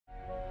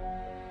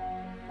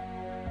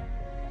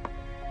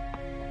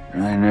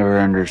I never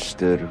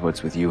understood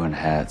what's with you and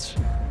hats.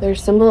 They're a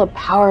symbol of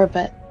power,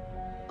 but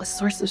a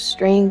source of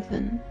strength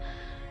and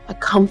a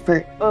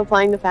comfort. I'm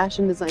applying to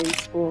fashion design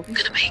school. I'm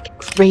gonna make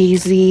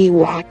crazy,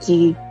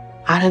 wacky,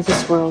 out of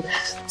this world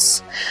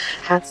hats.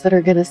 Hats that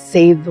are gonna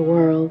save the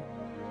world.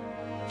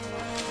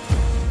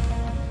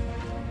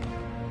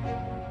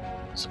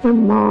 It's my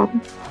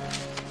mom.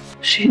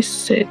 She's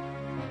sick.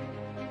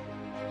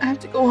 I have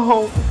to go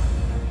home.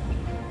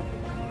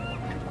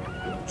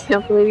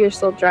 Can't believe you're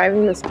still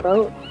driving this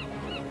boat.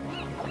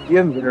 You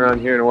haven't been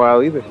around here in a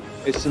while either.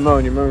 Hey,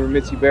 Simone, you remember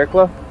Mitzi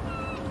Bearclaw?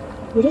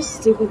 What a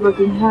stupid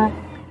looking hat.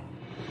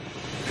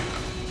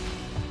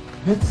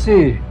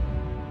 Mitzi.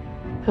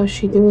 How's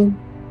she doing?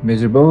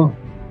 Miserable,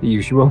 the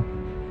usual.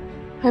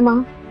 Hi,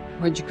 Mom.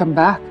 Why'd you come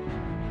back?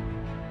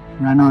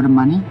 Run out of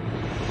money?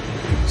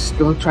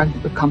 Still trying to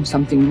become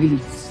something really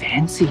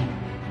fancy?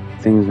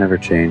 Things never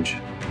change.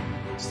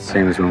 It's the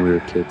same as when we were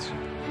kids.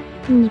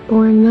 It was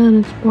boring then,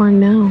 it's boring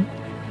now.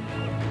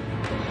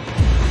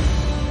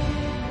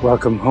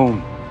 Welcome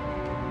home,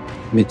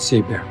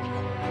 Mitzi Bearclaw.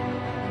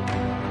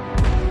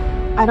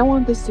 I don't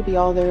want this to be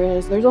all there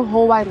is. There's a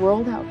whole wide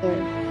world out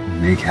there.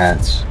 Make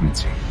hats,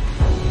 Mitzi.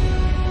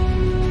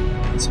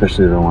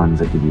 Especially the ones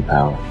that give you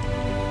power.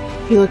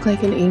 You look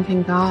like an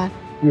Indican god.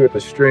 You are the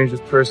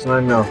strangest person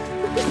I know.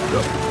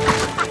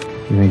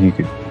 You think you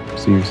could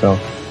see yourself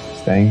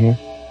staying here?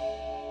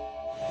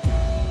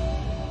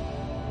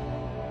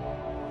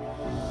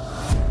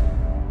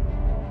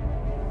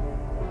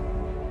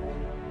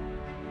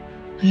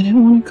 I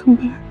didn't want to come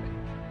back.